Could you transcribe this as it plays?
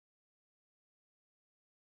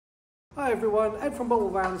Hi everyone, Ed from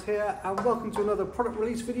Bobil Vans here, and welcome to another product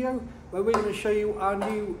release video where we're going to show you our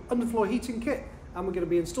new underfloor heating kit, and we're going to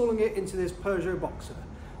be installing it into this Peugeot Boxer.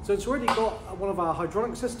 So it's already got one of our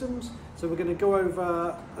hydronic systems, so we're going to go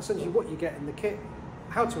over essentially what you get in the kit,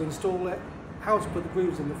 how to install it, how to put the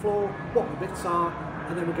grooves in the floor, what the bits are,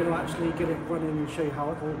 and then we're going to actually get it running and show you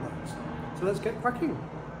how it all works. So let's get cracking.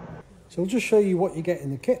 So I'll just show you what you get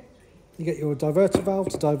in the kit. You get your diverter valve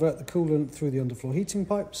to divert the coolant through the underfloor heating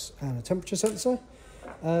pipes and a temperature sensor,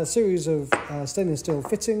 a series of stainless steel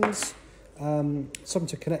fittings, some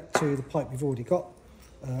to connect to the pipe you've already got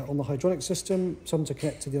on the hydronic system, some to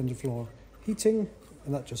connect to the underfloor heating,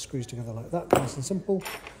 and that just screws together like that, nice and simple.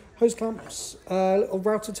 Hose clamps, a little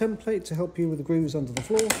router template to help you with the grooves under the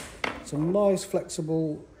floor, some nice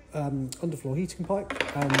flexible underfloor heating pipe,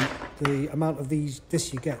 and the amount of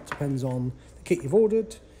this you get depends on the kit you've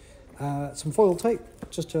ordered. Some foil tape,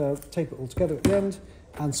 just to tape it all together at the end,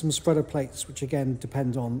 and some spreader plates, which again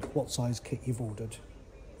depend on what size kit you've ordered.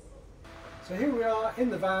 So here we are in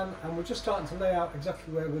the van, and we're just starting to lay out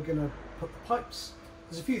exactly where we're going to put the pipes.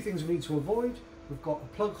 There's a few things we need to avoid. We've got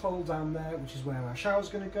a plug hole down there, which is where our shower's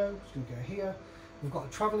going to go. It's going to go here. We've got a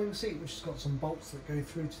travelling seat, which has got some bolts that go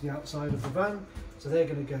through to the outside of the van, so they're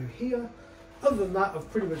going to go here. Other than that, I've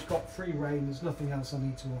pretty much got free rein. There's nothing else I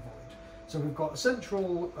need to avoid. So we've got a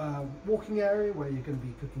central walking area where you're going to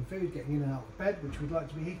be cooking food, getting in and out of bed, which we'd like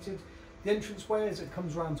to be heated. The entranceway as it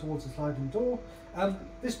comes around towards the sliding door.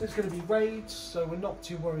 This bit's going to be raised, so we're not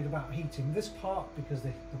too worried about heating this part because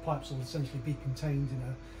the pipes will essentially be contained in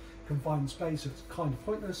a confined space, so it's kind of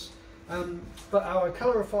pointless. But our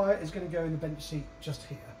calorifier is going to go in the bench seat just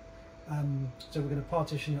here. So we're going to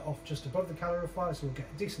partition it off just above the calorifier, so we'll get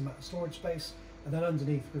a decent amount of storage space. And then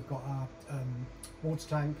underneath we've got our water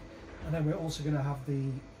tank. And then we're also going to have the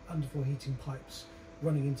underfloor heating pipes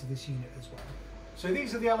running into this unit as well. So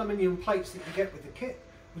these are the aluminium plates that you get with the kit.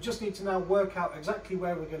 We just need to now work out exactly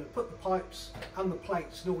where we're going to put the pipes and the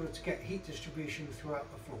plates in order to get heat distribution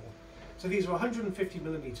throughout the floor. So these are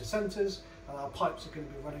 150mm centres, and our pipes are going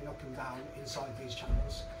to be running up and down inside these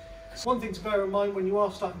channels. One thing to bear in mind when you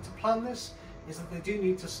are starting to plan this is that they do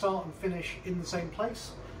need to start and finish in the same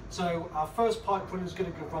place. So our first pipe run is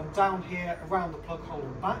going to run down here around the plug hole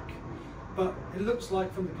and back. But it looks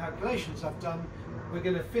like from the calculations I've done, we're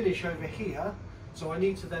going to finish over here. So I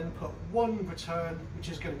need to then put one return, which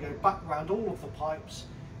is going to go back around all of the pipes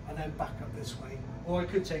and then back up this way. Or I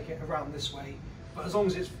could take it around this way, but as long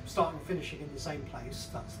as it's starting and finishing in the same place,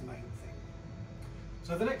 that's the main thing.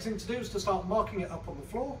 So the next thing to do is to start marking it up on the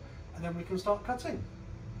floor, and then we can start cutting.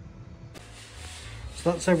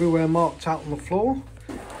 So that's everywhere marked out on the floor.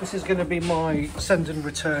 This is going to be my send and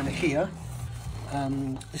return here.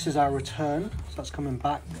 This is our return, so that's coming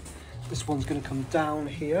back. This one's going to come down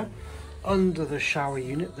here under the shower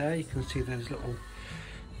unit there. You can see those little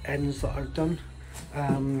ends that I've done.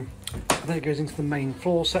 Then it goes into the main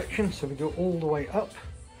floor section, so we go all the way up,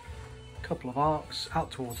 a couple of arcs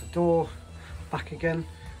out towards the door, back again,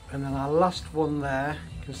 and then our last one there,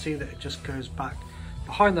 you can see that it just goes back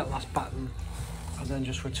behind that last batten and then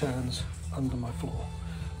just returns under my floor.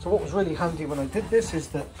 So what was really handy when I did this is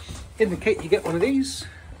that in the kit you get one of these.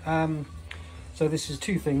 So this is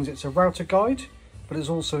two things. It's a router guide, but it's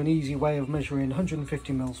also an easy way of measuring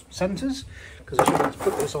 150mm centres, because I should be able to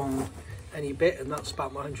put this on any bit, and that's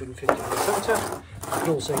about my 150mm centre. I can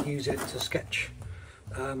also use it to sketch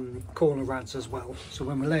corner rads as well. So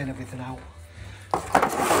when we're laying everything out,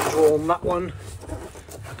 I've drawn that one,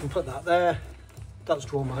 I can put that there. That's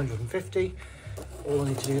drawn 150. All I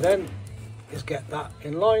need to do then is get that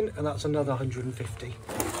in line, and that's another 150.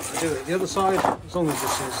 I'll do it the other side. As long as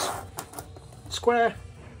this is square,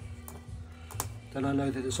 then I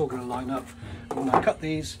know that it's all going to line up. And when I cut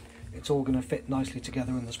these, it's all going to fit nicely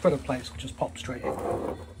together, and the spreader plates will just pop straight in.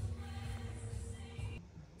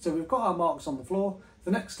 So we've got our marks on the floor.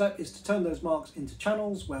 The next step is to turn those marks into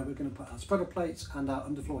channels where we're going to put our spreader plates and our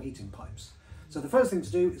underfloor heating pipes. So the first thing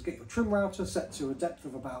to do is get your trim router set to a depth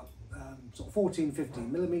of about sort of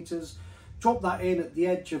 14-15mm. Drop that in at the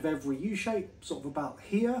edge of every U-shape, sort of about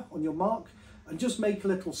here on your mark, and just make a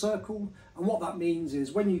little circle. And what that means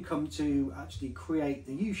is when you come to actually create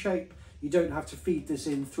the U-shape, you don't have to feed this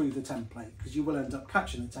in through the template, because you will end up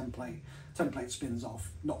catching the template spins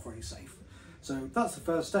off, not very safe. So that's the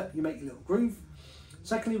first step, you make your little groove.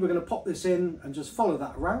 Secondly, we're going to pop this in and just follow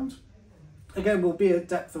that around. Again, we'll be at a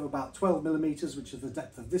depth of about 12mm, which is the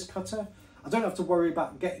depth of this cutter. I don't have to worry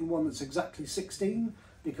about getting one that's exactly 16,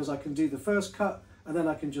 because I can do the first cut and then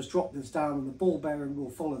I can just drop this down and the ball bearing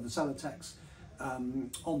will follow the Celotex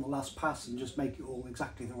on the last pass and just make it all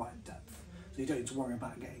exactly the right depth. So you don't need to worry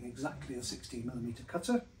about getting exactly a 16mm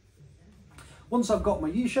cutter. Once I've got my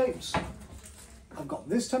U-shapes, I've got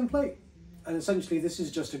this template, and essentially this is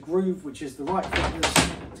just a groove which is the right thickness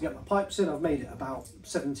to get my pipes in. I've made it about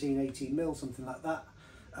 17, 18 mil, something like that,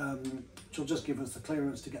 which will just give us the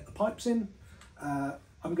clearance to get the pipes in.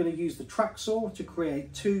 I'm going to use the track saw to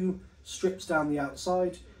create 2 strips down the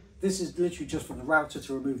outside. This is literally just for the router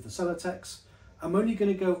to remove the Celotex. I'm only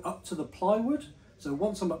going to go up to the plywood. So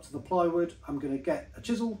once I'm up to the plywood, I'm going to get a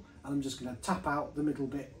chisel and I'm just going to tap out the middle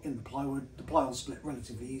bit in the plywood. The ply will split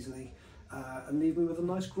relatively easily and leave me with a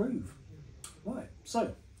nice groove. Right,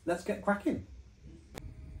 so let's get cracking.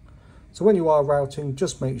 So when you are routing,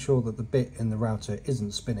 just make sure that the bit in the router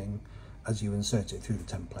isn't spinning as you insert it through the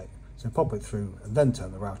template. So pop it through and then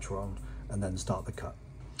turn the router on and then start the cut.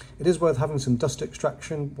 It is worth having some dust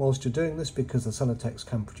extraction whilst you're doing this because the Celotex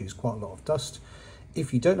can produce quite a lot of dust.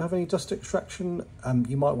 If you don't have any dust extraction,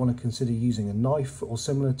 you might want to consider using a knife or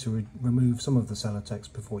similar to remove some of the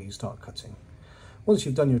Celotex before you start cutting. Once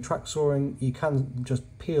you've done your track sawing, you can just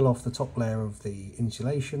peel off the top layer of the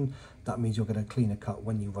insulation. That means you'll get a cleaner cut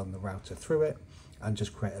when you run the router through it and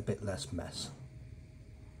just create a bit less mess.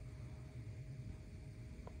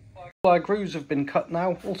 Our grooves have been cut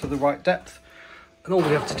now, all to the right depth, and all we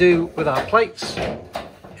have to do with our plates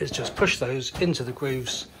is just push those into the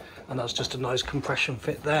grooves, and that's just a nice compression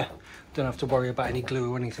fit there. Don't have to worry about any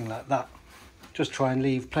glue or anything like that. Just try and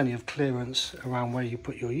leave plenty of clearance around where you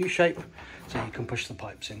put your U-shape so you can push the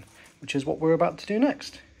pipes in, which is what we're about to do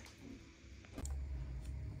next.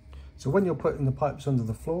 So when you're putting the pipes under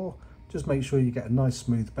the floor, just make sure you get a nice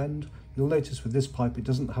smooth bend. You'll notice with this pipe it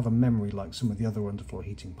doesn't have a memory like some of the other underfloor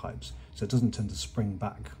heating pipes, so it doesn't tend to spring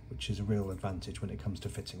back, which is a real advantage when it comes to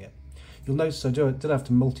fitting it. You'll notice I did have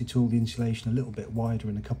to multi-tool the insulation a little bit wider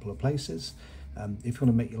in a couple of places. If you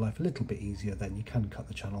want to make your life a little bit easier, then you can cut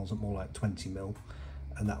the channels at more like 20 mil,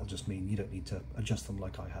 and that'll just mean you don't need to adjust them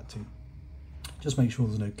like I had to. Just make sure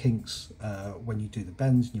there's no kinks when you do the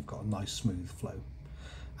bends and you've got a nice smooth flow.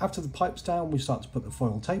 After the pipe's down, we start to put the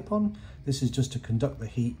foil tape on. This is just to conduct the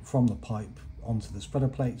heat from the pipe onto the spreader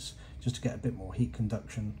plates, just to get a bit more heat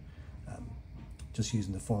conduction, just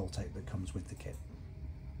using the foil tape that comes with the kit.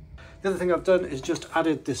 The other thing I've done is just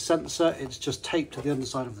added this sensor. It's just taped to the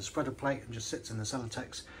underside of the spreader plate and just sits in the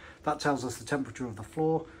Celotex. That tells us the temperature of the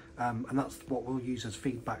floor, and that's what we'll use as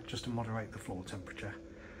feedback just to moderate the floor temperature.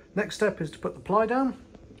 Next step is to put the ply down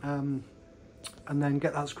and then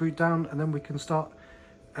get that screwed down, and then we can start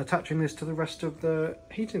attaching this to the rest of the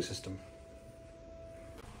heating system.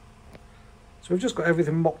 So we've just got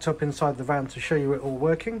everything mocked up inside the van to show you it all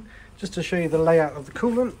working. Just to show you the layout of the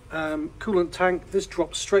coolant tank, this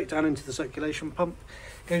drops straight down into the circulation pump,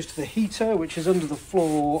 goes to the heater which is under the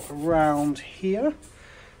floor around here.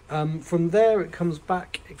 From there it comes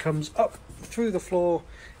back, it comes up through the floor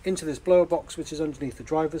into this blower box which is underneath the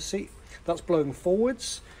driver's seat. That's blowing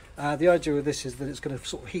forwards. The idea of this is that it's going to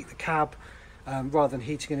sort of heat the cab rather than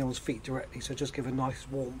heating anyone's feet directly, so just give a nice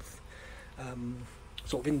warmth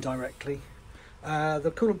sort of indirectly.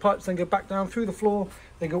 The coolant pipes then go back down through the floor,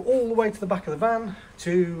 they go all the way to the back of the van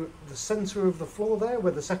to the centre of the floor there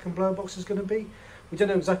where the second blower box is going to be. We don't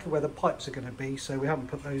know exactly where the pipes are going to be, so we haven't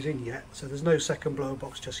put those in yet, so there's no second blower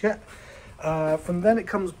box just yet. From then it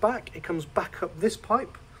comes back up this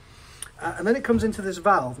pipe, and then it comes into this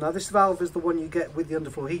valve. Now this valve is the one you get with the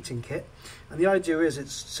underfloor heating kit, and the idea is it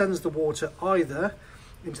sends the water either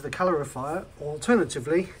into the calorifier or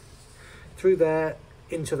alternatively through there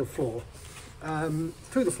into the floor.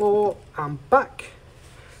 Through the floor and back,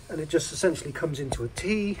 and it just essentially comes into a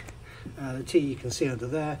T. The T you can see under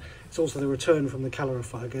there. It's also the return from the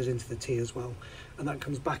calorifier goes into the T as well, and that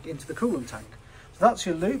comes back into the coolant tank. So that's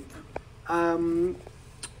your loop. On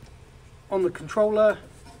the controller,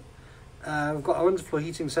 we've got our underfloor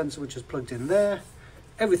heating sensor which is plugged in there.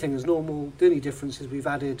 Everything is normal. The only difference is we've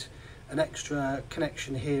added an extra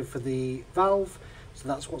connection here for the valve, so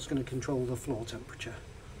that's what's going to control the floor temperature.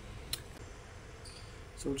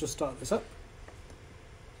 So we'll just start this up.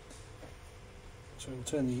 So we'll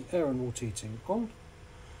turn the air and water heating on.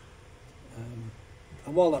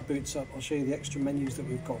 And while that boots up, I'll show you the extra menus that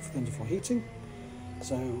we've got for the underfloor heating.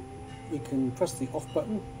 So we can press the off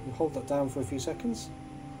button, we hold that down for a few seconds.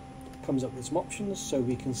 It comes up with some options, so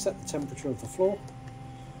we can set the temperature of the floor.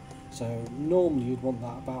 So normally you'd want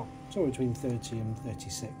that about somewhere between 30 and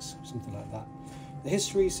 36, something like that. The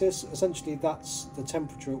hysteresis, essentially that's the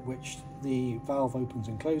temperature at which the valve opens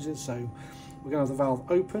and closes. So we're going to have the valve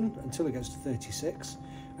open until it gets to 36,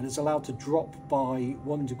 and it's allowed to drop by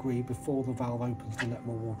 1 degree before the valve opens to let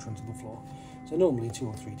more water into the floor. So normally 2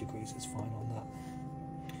 or 3 degrees is fine on that.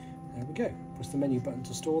 There we go. Press the menu button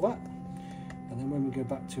to store that, and then when we go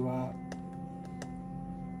back to our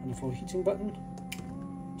underfloor heating button,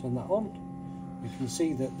 turn that on. We can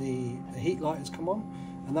see that the heat light has come on,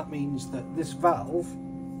 and that means that this valve,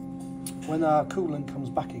 when our coolant comes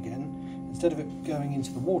back again, instead of it going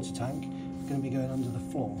into the water tank, it's going to be going under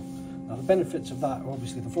the floor. Now the benefits of that are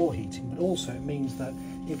obviously the floor heating, but also it means that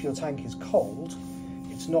if your tank is cold,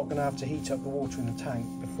 it's not going to have to heat up the water in the tank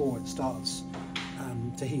before it starts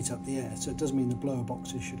to heat up the air. So it does mean the blower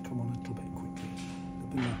boxes should come on a little bit quickly, a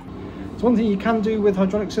bit more quickly. So one thing you can do with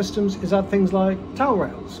hydronic systems is add things like towel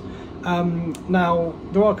rails. Now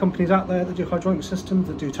there are companies out there that do hydronic systems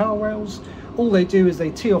that do towel rails. All they do is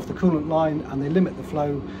they tee off the coolant line and they limit the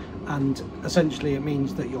flow, and essentially it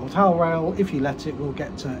means that your towel rail, if you let it, will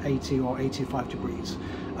get to 80 or 85 degrees,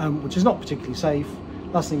 which is not particularly safe.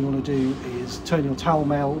 Last thing you want to do is turn your towel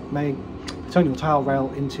rail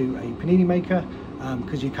into a panini maker,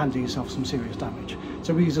 because you can do yourself some serious damage.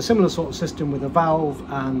 So we use a similar sort of system with a valve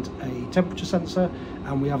and a temperature sensor,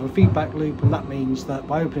 and we have a feedback loop, and that means that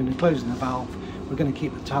by opening and closing the valve, we're going to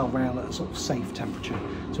keep the towel rail at a sort of safe temperature.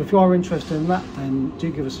 So if you are interested in that, then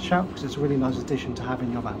do give us a shout, because it's a really nice addition to have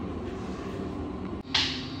in your van.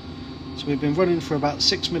 So we've been running for about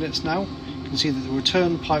 6 minutes now. You can see that the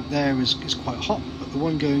return pipe there is quite hot, but the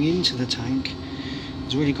one going into the tank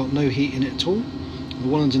has really got no heat in it at all. The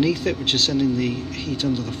one underneath it, which is sending the heat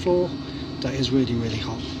under the floor, that is really, really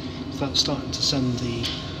hot. So that's starting to send the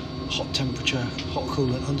hot temperature, hot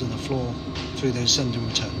coolant under the floor through those send and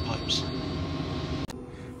return pipes.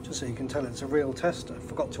 Just so you can tell it's a real test, I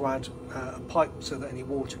forgot to add a pipe so that any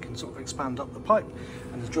water can sort of expand up the pipe,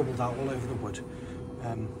 and it's dribbled out all over the wood.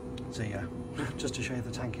 So yeah, just to show you the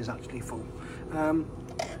tank is actually full.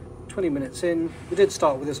 20 minutes in, we did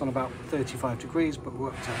start with this on about 35 degrees, but we're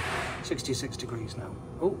up to 66 degrees now.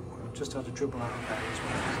 Oh, I've just had a dribble out of there as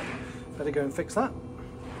well. So better go and fix that.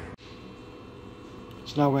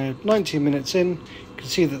 So now we're 19 minutes in. You can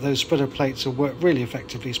see that those spreader plates have worked really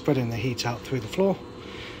effectively, spreading the heat out through the floor.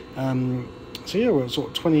 So yeah, we're at sort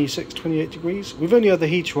of 26, 28 degrees. We've only had the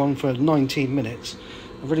heater on for 19 minutes.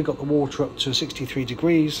 I've really got the water up to 63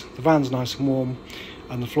 degrees. The van's nice and warm,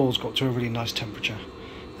 and the floor's got to a really nice temperature.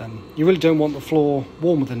 You really don't want the floor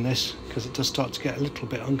warmer than this, because it does start to get a little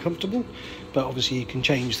bit uncomfortable, but obviously you can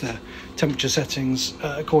change the temperature settings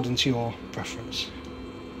according to your preference.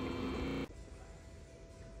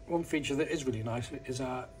 One feature that is really nice is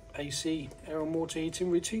our AC, air and water heating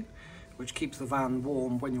routine, which keeps the van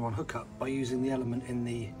warm when you're on hookup by using the element in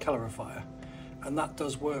the calorifier, and that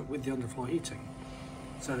does work with the underfloor heating.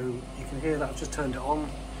 So you can hear that I've just turned it on.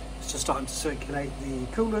 It's just starting to circulate the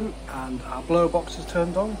coolant, and our blower box is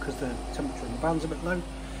turned on because the temperature in the van's a bit low.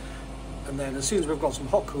 And then as soon as we've got some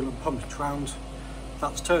hot coolant pumped around,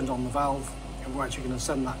 that's turned on the valve, and we're actually going to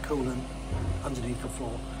send that coolant underneath the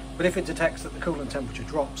floor. But if it detects that the coolant temperature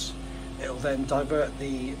drops, it'll then divert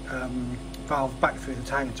the valve back through the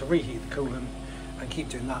tank to reheat the coolant, and keep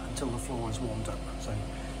doing that until the floor is warmed up. So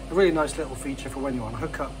a really nice little feature for when you're on a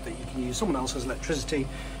hookup, that you can use someone else's electricity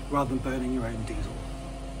rather than burning your own diesel.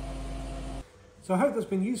 So I hope that's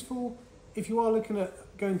been useful. If you are looking at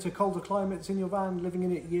going to colder climates in your van, living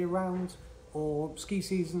in it year round, or ski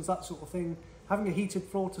seasons, that sort of thing, having a heated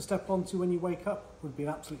floor to step onto when you wake up would be an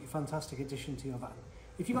absolutely fantastic addition to your van.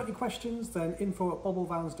 If you've got any questions, then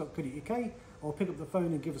info@bobilvans.co.uk, or pick up the phone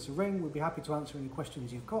and give us a ring. We'd be happy to answer any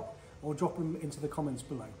questions you've got, or drop them into the comments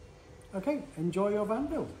below. Okay, enjoy your van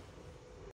build.